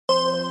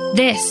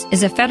This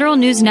is a Federal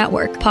News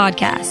Network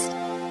podcast.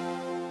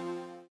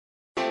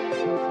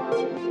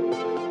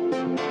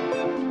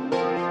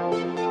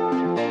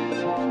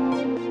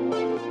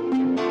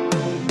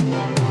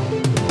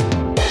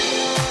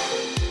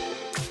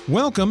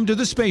 Welcome to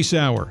the Space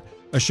Hour,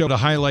 a show to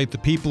highlight the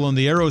people in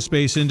the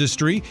aerospace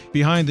industry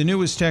behind the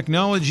newest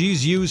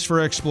technologies used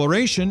for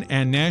exploration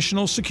and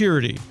national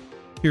security.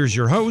 Here's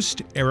your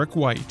host, Eric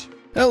White.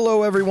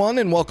 Hello, everyone,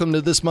 and welcome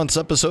to this month's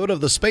episode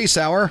of the Space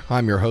Hour.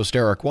 I'm your host,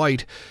 Eric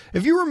White.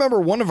 If you remember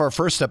one of our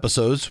first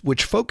episodes,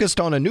 which focused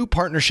on a new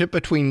partnership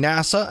between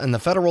NASA and the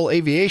Federal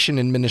Aviation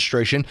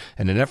Administration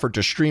in an effort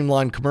to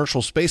streamline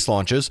commercial space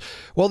launches,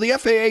 well, the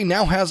FAA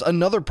now has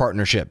another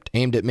partnership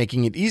aimed at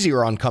making it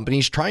easier on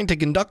companies trying to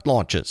conduct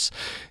launches.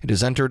 It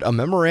has entered a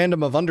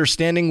memorandum of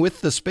understanding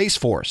with the Space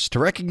Force to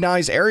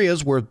recognize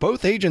areas where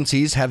both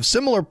agencies have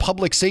similar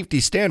public safety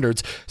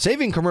standards,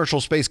 saving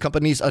commercial space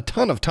companies a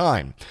ton of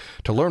time.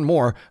 To learn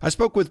more, I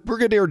spoke with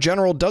Brigadier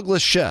General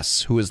Douglas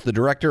Schiess, who is the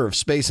Director of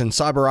Space and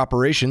Cyber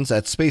Operations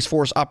at Space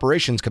Force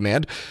Operations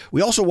Command.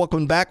 We also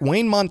welcomed back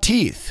Wayne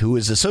Montieith, who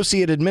is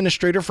Associate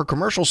Administrator for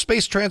Commercial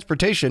Space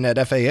Transportation at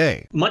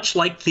FAA. Much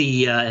like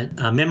the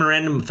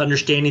memorandum of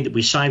understanding that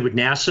we signed with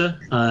NASA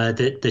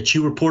that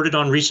you reported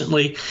on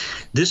recently,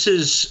 this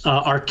is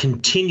our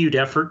continued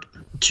effort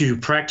to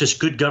practice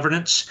good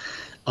governance,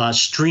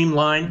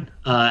 streamline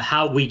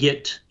how we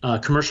get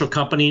commercial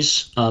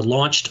companies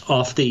launched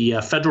off the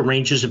federal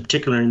ranges, in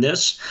particular in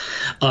this.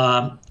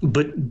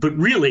 But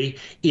really,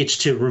 it's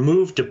to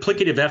remove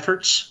duplicative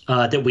efforts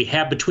that we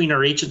have between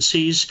our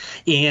agencies.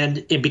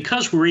 And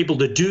because we're able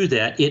to do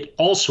that, it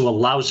also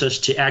allows us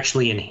to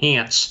actually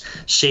enhance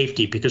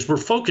safety because we're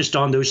focused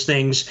on those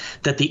things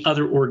that the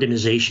other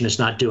organization is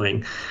not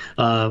doing.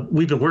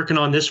 We've been working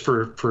on this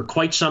for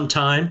quite some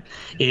time.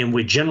 And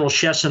with General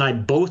Schiess and I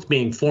both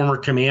being former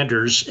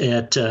commanders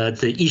at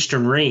the Eastern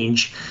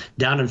Range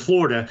down in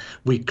Florida,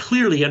 we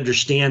clearly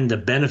understand the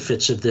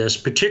benefits of this,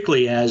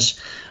 particularly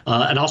as,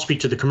 and I'll speak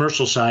to the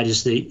commercial side,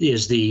 is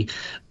the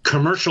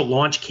commercial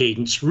launch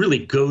cadence really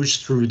goes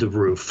through the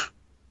roof.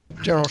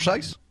 General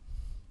Schiess?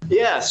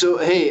 Yeah. So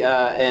hey,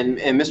 and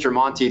Mr.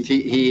 Montieith,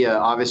 he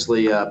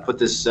obviously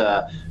put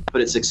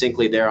it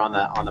succinctly there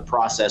on the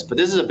process. But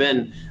this has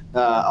been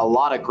a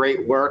lot of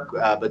great work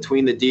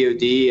between the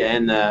DoD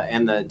and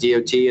the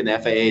DOT and the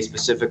FAA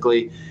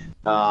specifically.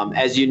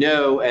 As you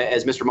know,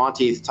 as Mr.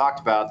 Montieith talked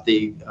about,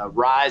 the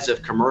rise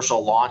of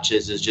commercial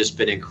launches has just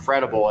been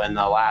incredible in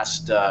the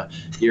last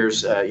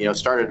years.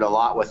 Started a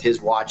lot with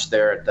his watch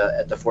there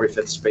at the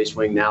 45th Space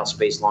Wing, now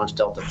Space Launch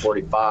Delta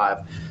 45.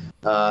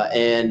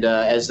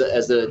 As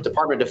the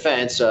Department of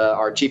Defense,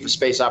 our Chief of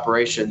Space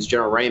Operations,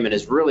 General Raymond,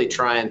 is really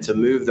trying to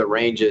move the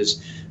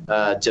ranges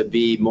to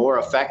be more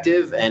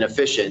effective and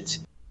efficient.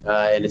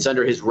 And it's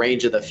under his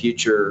Range of the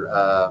Future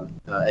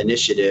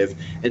initiative.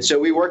 And so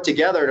we work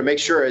together to make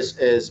sure, as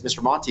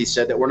Mr. Montieith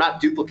said, that we're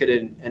not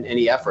duplicating in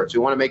any efforts.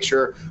 We want to make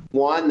sure,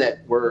 one,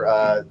 that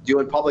we're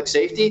doing public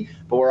safety,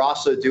 but we're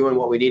also doing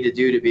what we need to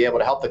do to be able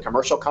to help the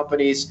commercial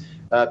companies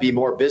be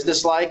more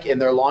businesslike in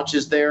their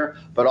launches there,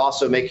 but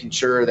also making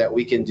sure that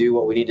we can do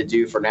what we need to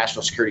do for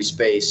national security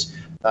space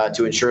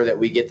to ensure that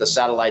we get the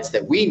satellites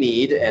that we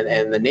need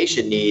and the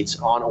nation needs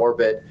on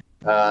orbit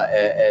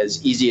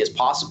as easy as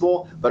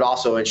possible, but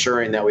also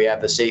ensuring that we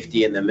have the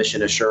safety and the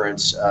mission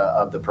assurance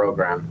of the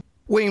program.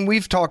 Wayne,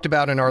 we've talked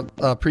about in our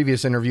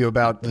previous interview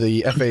about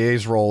the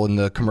FAA's role in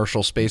the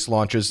commercial space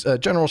launches.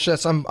 General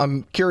Schiess,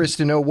 I'm curious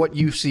to know what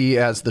you see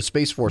as the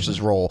Space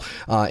Force's role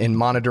in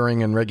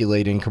monitoring and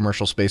regulating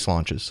commercial space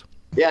launches.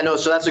 Yeah, no,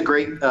 so that's a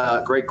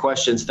great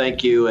questions.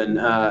 Thank you. And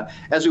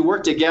as we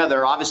work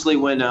together, obviously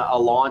when a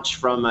launch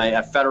from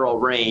a federal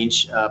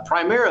range,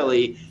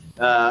 primarily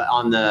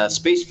on the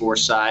Space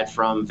Force side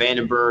from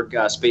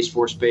Vandenberg Space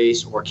Force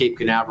Base or Cape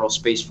Canaveral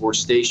Space Force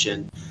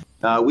Station,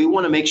 we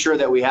want to make sure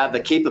that we have the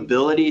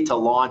capability to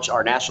launch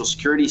our national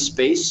security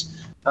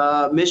space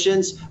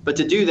missions. But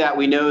to do that,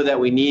 we know that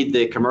we need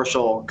the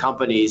commercial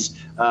companies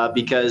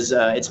because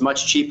it's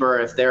much cheaper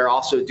if they're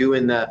also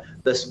doing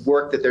this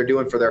work that they're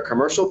doing for their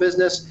commercial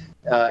business,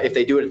 if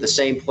they do it at the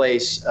same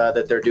place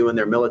that they're doing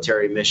their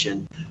military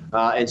mission.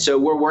 And so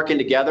we're working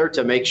together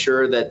to make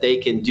sure that they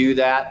can do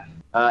that,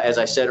 as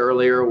I said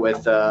earlier,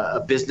 with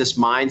a business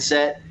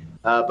mindset,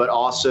 but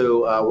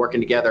also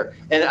working together.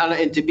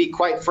 And to be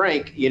quite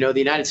frank, the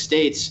United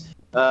States,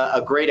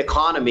 a great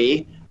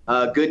economy,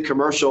 good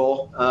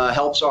commercial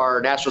helps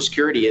our national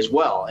security as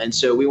well. And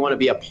so we want to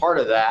be a part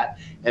of that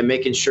and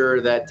making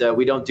sure that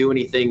we don't do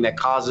anything that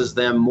causes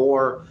them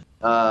more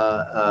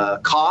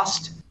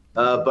cost,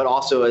 but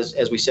also,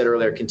 as we said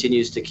earlier,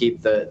 continues to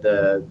keep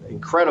the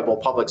incredible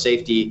public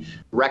safety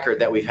record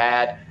that we've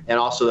had and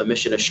also the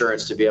mission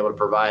assurance to be able to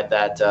provide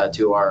that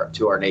to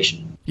our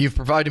nation. You've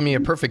provided me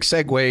a perfect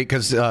segue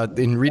because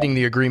in reading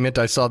the agreement,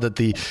 I saw that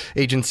the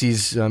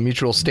agency's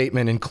mutual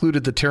statement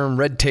included the term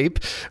red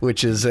tape,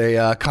 which is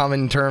a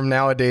common term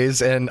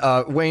nowadays. And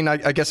Wayne,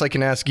 I guess I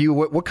can ask you,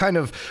 what kind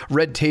of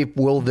red tape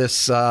will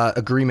this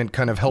agreement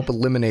kind of help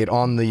eliminate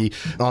on the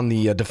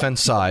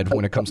defense side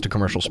when it comes to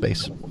commercial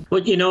space?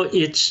 Well,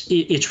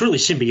 it's really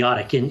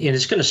symbiotic, and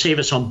it's going to save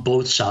us on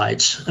both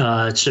sides.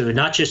 So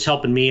not just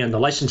helping me on the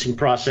licensing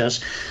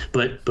process,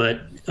 but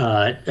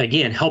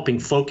again, helping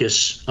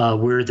focus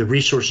where the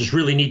resources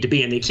really need to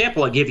be. And the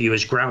example I give you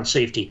is ground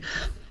safety.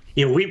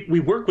 We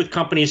work with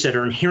companies that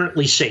are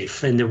inherently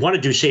safe and they want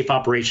to do safe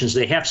operations.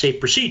 They have safe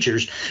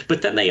procedures,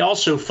 but then they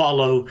also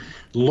follow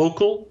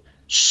local,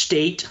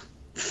 state,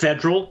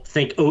 federal,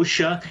 think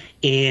OSHA,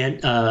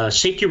 and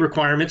safety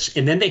requirements,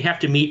 and then they have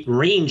to meet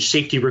range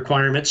safety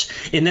requirements.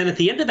 And then at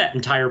the end of that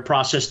entire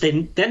process,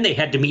 then they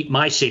had to meet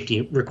my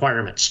safety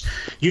requirements.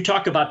 You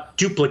talk about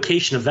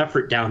duplication of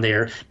effort down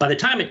there. By the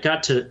time it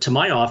got to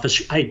my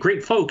office, I had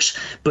great folks,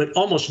 but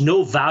almost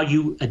no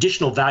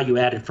additional value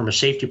added from a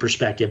safety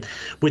perspective.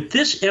 What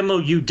this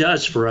MOU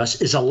does for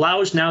us is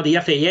allows now the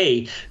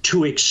FAA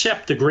to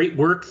accept the great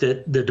work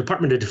that the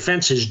Department of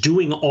Defense is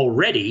doing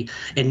already,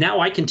 and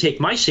now I can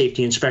take my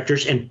safety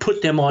inspectors and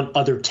put them on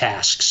other tasks.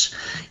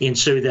 And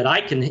so that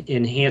I can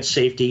enhance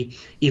safety,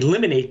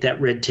 eliminate that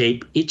red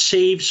tape. It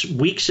saves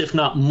weeks, if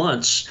not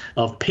months,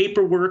 of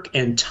paperwork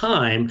and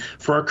time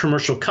for our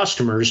commercial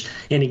customers,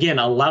 and again,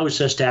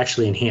 allows us to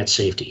actually enhance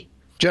safety.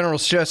 General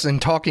Schiess, in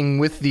talking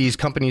with these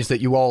companies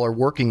that you all are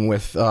working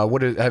with,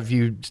 have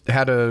you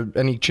had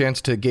any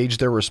chance to gauge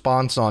their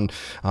response on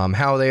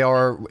how they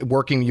are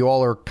working? You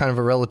all are kind of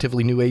a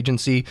relatively new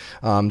agency,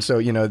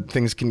 so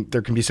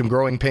there can be some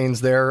growing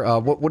pains there.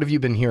 What have you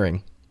been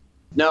hearing?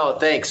 No,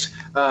 thanks.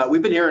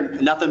 We've been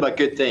hearing nothing but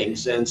good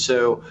things. And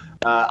so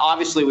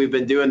obviously we've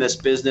been doing this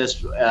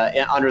business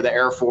under the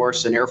Air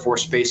Force and Air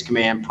Force Space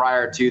Command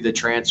prior to the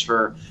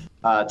transfer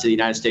to the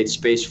United States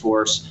Space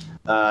Force.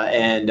 A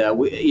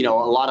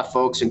lot of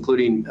folks,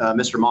 including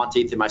Mr.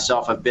 Montieith and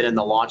myself, have been in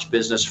the launch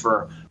business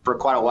for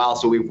quite a while.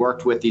 So we've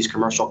worked with these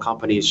commercial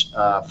companies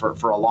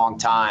for a long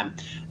time.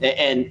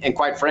 And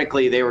quite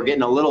frankly, they were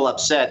getting a little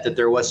upset that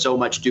there was so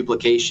much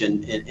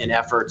duplication in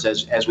efforts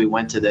as we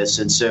went to this.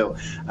 And so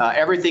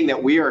everything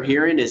that we are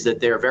hearing is that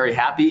they're very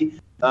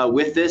happy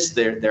with this.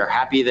 They're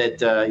happy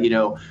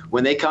that,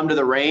 when they come to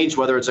the range,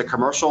 whether it's a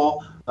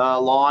commercial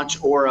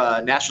launch or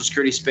a national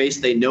security space,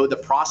 they know the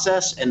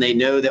process and they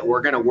know that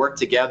we're going to work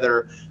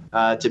together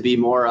to be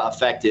more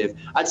effective.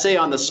 I'd say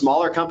on the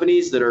smaller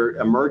companies that are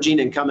emerging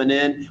and coming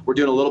in, we're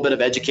doing a little bit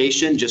of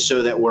education just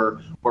so that we're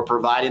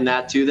providing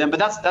that to them. But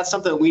that's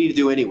something we need to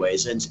do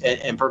anyways,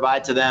 and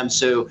provide to them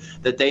so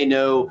that they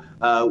know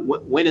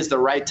when is the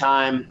right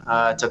time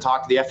to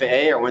talk to the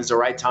FAA or when's the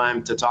right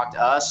time to talk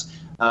to us.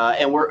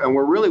 And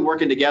we're really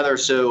working together.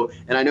 So,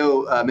 and I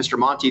know Mr.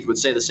 Montieith would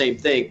say the same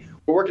thing.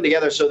 We're working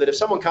together so that if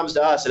someone comes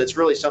to us and it's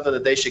really something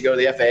that they should go to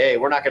the FAA,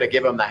 we're not going to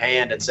give them the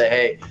hand and say,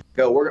 hey,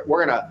 go. We're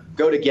going to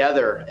go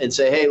together and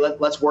say, hey,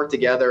 let's work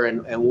together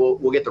and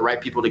we'll get the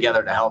right people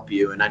together to help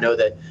you. And I know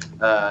that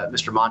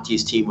Mr.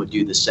 Montieith's team would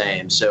do the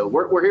same. So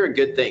we're hearing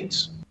good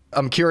things.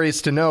 I'm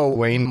curious to know,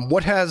 Wayne,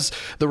 what has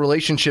the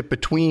relationship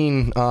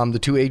between the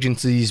two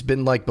agencies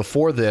been like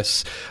before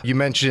this? You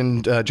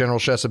mentioned, General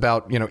Schiess,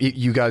 about,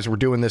 you guys were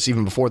doing this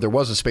even before there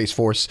was a Space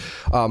Force.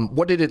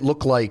 What did it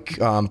look like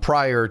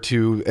prior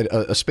to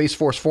a Space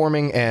Force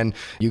forming and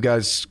you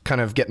guys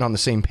kind of getting on the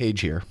same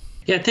page here?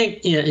 Yeah, I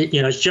think,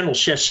 as General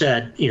Schiess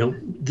said,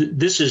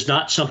 this is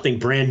not something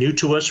brand new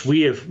to us.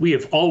 We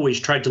have always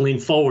tried to lean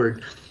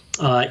forward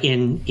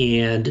and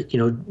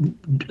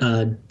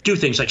do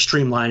things like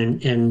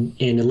streamline and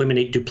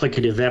eliminate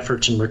duplicative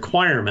efforts and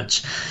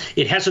requirements.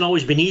 It hasn't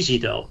always been easy,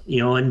 though.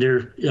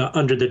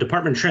 Under the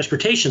Department of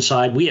Transportation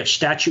side, we have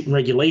statute and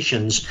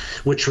regulations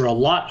which are a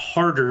lot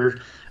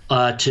harder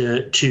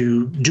to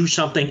do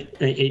something,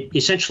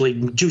 essentially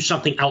do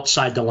something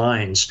outside the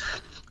lines.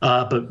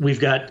 But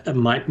we've got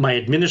my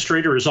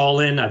administrator is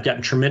all in. I've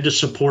gotten tremendous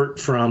support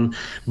from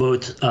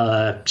both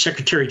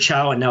Secretary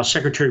Chow and now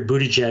Secretary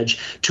Buttigieg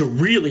to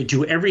really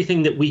do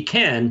everything that we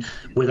can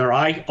with our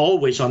eye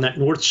always on that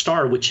North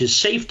Star, which is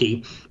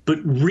safety, but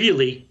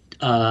really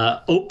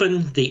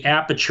open the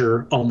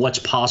aperture on what's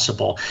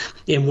possible.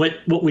 And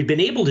what we've been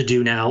able to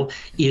do now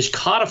is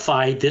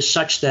codify this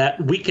such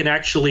that we can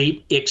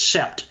actually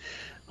accept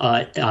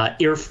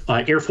Air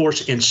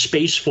Force and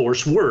Space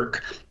Force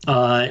work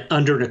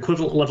under an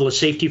equivalent level of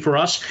safety for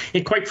us.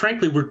 And quite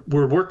frankly,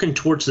 we're working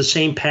towards the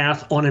same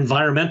path on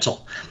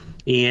environmental.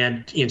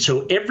 And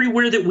so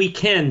everywhere that we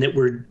can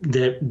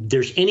that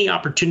there's any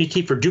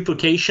opportunity for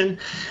duplication,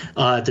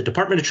 the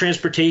Department of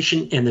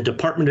Transportation and the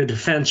Department of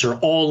Defense are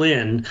all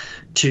in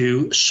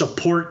to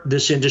support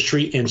this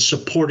industry and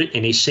support it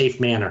in a safe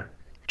manner.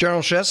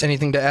 General Schiess,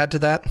 anything to add to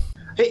that?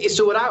 Hey,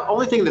 so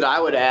only thing that I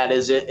would add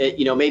is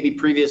maybe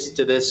previous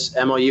to this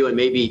MOU and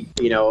maybe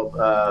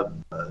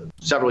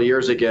several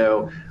years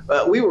ago,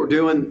 we were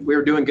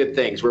doing good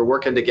things. We were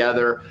working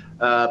together.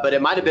 But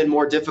it might have been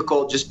more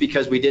difficult just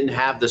because we didn't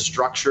have the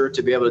structure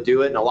to be able to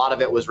do it. And a lot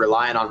of it was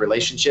relying on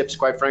relationships,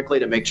 quite frankly,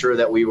 to make sure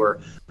that we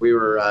were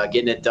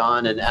getting it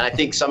done. And I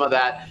think some of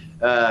that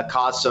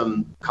caused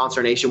some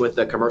consternation with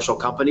the commercial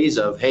companies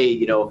of,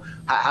 hey,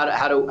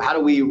 how do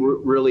we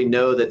really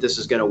know that this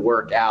is going to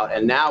work out?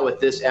 And now with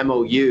this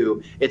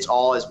MOU, it's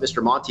all, as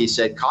Mr. Montieith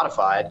said,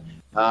 codified.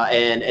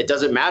 And it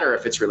doesn't matter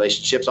if it's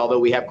relationships, although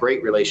we have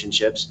great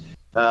relationships.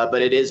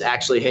 But it is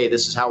actually, hey,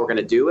 this is how we're going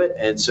to do it.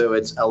 And so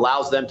it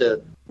allows them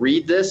to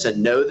read this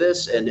and know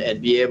this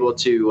and be able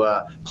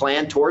to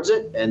plan towards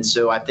it. And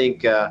so I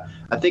think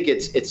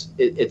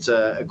it's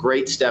a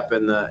great step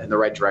in the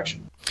right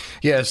direction.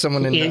 Yeah,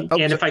 someone in.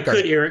 And if I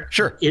could, Eric,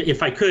 sure.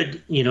 If I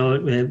could,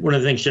 one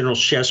of the things General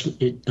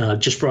Schiess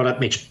just brought up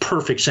makes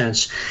perfect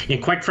sense.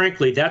 And quite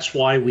frankly, that's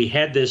why we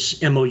had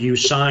this MOU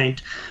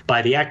signed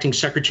by the acting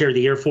Secretary of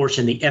the Air Force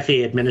and the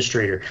FAA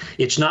administrator.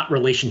 It's not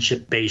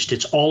relationship based.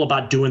 It's all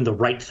about doing the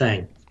right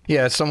thing.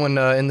 Yeah, as someone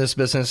in this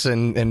business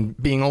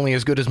and being only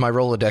as good as my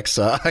Rolodex,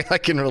 I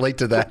can relate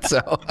to that.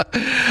 So,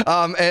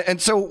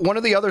 and so one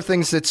of the other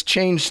things that's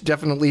changed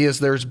definitely is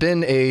there's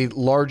been a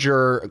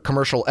larger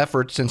commercial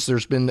effort since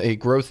there's been a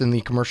growth in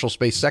the commercial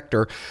space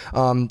sector.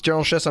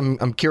 General Schiess,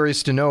 I'm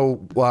curious to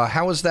know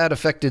how has that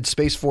affected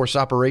Space Force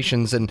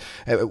operations, and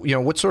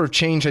what sort of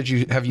change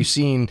have you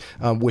seen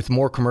with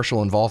more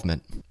commercial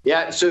involvement?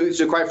 Yeah, so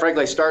quite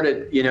frankly, I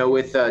started,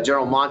 with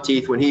General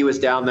Montieith when he was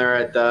down there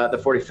at the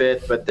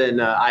 45th, but then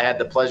I had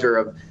the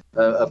pleasure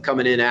of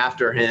coming in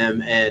after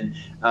him, and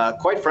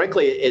quite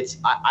frankly,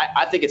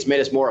 I think it's made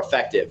us more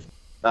effective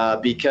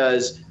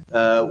because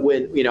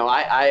when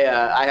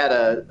I had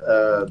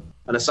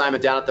an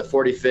assignment down at the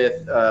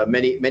 45th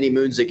many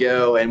moons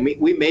ago, and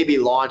we maybe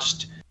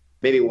launched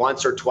maybe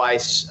once or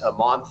twice a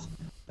month,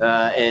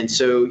 and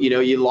so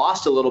you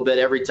lost a little bit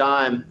every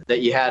time that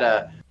you had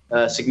a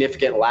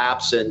significant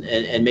lapse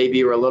and maybe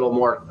you were a little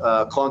more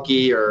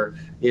clunky or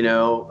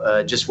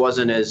just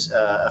wasn't as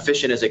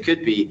efficient as it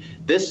could be.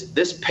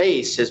 This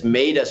pace has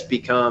made us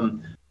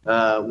become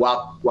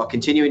while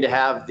continuing to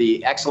have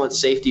the excellent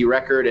safety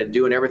record and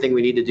doing everything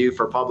we need to do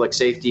for public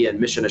safety and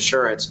mission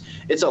assurance.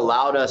 It's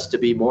allowed us to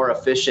be more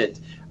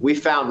efficient. We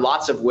found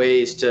lots of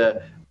ways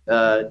to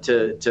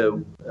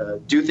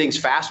do things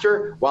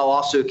faster while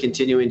also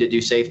continuing to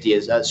do safety.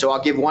 So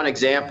I'll give one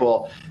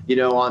example.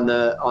 On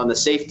the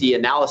safety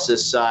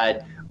analysis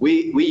side,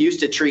 we used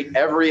to treat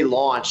every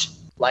launch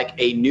like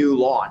a new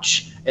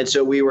launch, and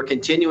so we were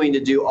continuing to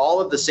do all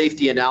of the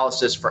safety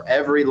analysis for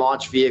every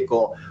launch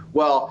vehicle.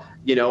 Well,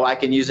 I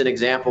can use an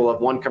example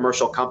of one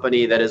commercial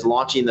company that is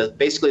launching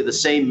basically the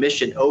same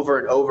mission over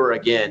and over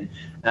again,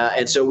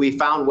 and so we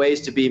found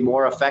ways to be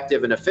more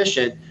effective and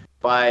efficient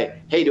by,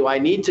 hey, do I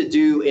need to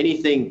do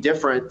anything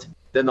different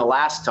than the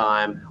last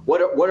time?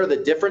 What are the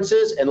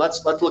differences? And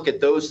let's look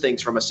at those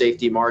things from a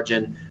safety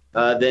margin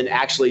than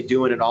actually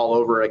doing it all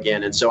over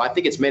again. And so I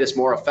think it's made us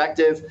more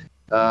effective.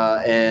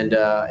 And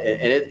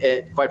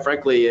it quite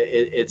frankly,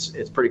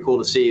 it's pretty cool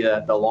to see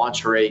the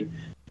launch rate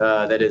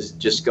that is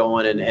just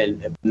going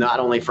and not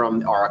only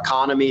from our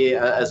economy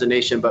as a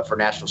nation, but for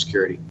national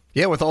security.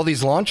 Yeah, with all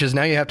these launches,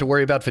 now you have to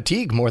worry about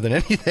fatigue more than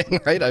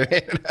anything, right? I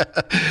mean,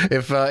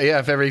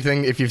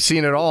 if you've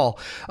seen it all.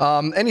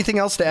 Anything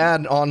else to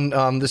add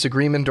on this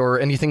agreement or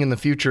anything in the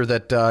future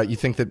that you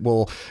think that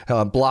will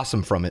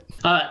blossom from it?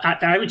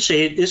 I would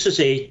say this is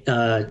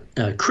a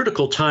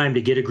critical time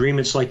to get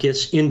agreements like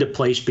this into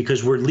place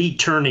because we're lead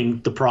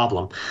turning the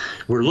problem.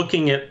 We're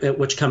looking at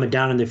what's coming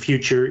down in the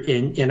future,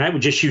 and I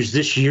would just use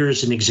this year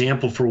as an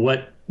example for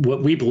what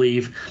we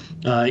believe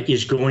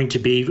is going to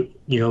be,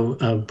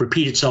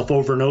 repeat itself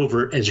over and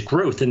over as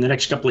growth in the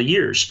next couple of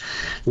years.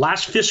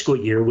 Last fiscal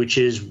year, which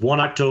is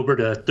 1 October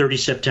to 30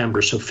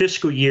 September, so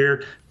fiscal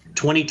year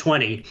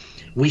 2020,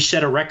 we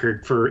set a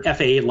record for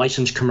FAA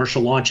licensed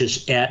commercial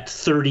launches at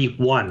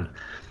 31.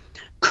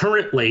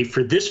 Currently,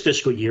 for this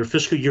fiscal year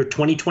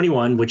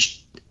 2021,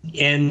 which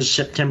ends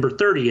September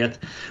 30th,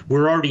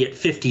 we're already at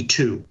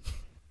 52.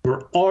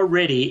 We're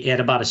already at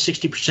about a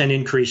 60%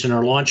 increase in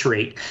our launch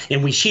rate,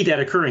 and we see that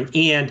occurring.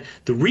 And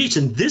the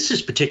reason this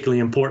is particularly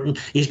important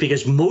is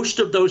because most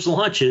of those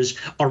launches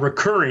are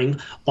occurring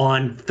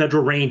on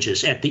federal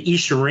ranges at the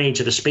Eastern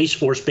Range at a Space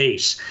Force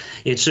base.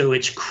 And so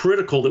it's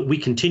critical that we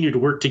continue to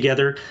work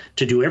together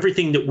to do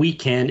everything that we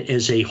can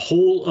as a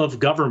whole of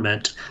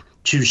government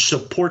to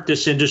support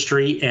this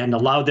industry and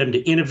allow them to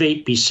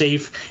innovate, be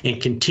safe,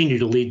 and continue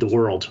to lead the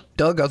world.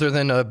 Doug, other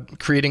than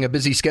creating a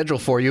busy schedule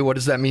for you, what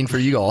does that mean for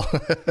you all?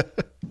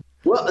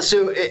 Well,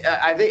 so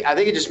I think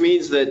it just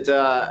means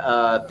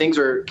that things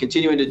are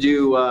continuing to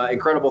do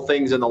incredible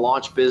things in the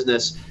launch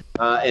business,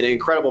 an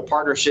incredible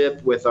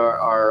partnership with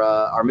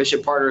our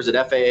mission partners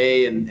at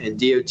FAA and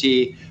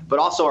DOT, but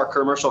also our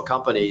commercial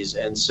companies.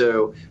 And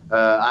so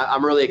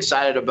I'm really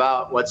excited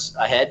about what's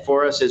ahead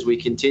for us as we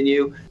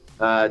continue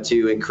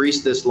to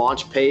increase this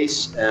launch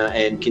pace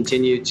and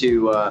continue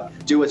to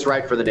do what's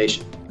right for the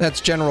nation. That's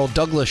General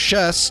Douglas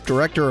Schiess,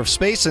 Director of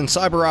Space and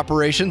Cyber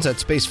Operations at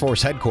Space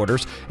Force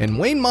Headquarters, and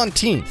Wayne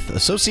Montieith,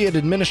 Associate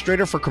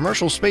Administrator for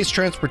Commercial Space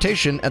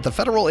Transportation at the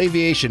Federal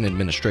Aviation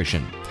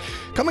Administration.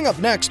 Coming up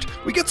next,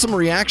 we get some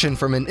reaction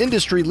from an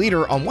industry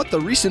leader on what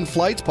the recent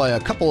flights by a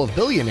couple of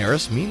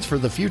billionaires means for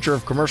the future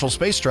of commercial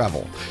space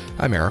travel.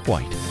 I'm Eric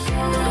White.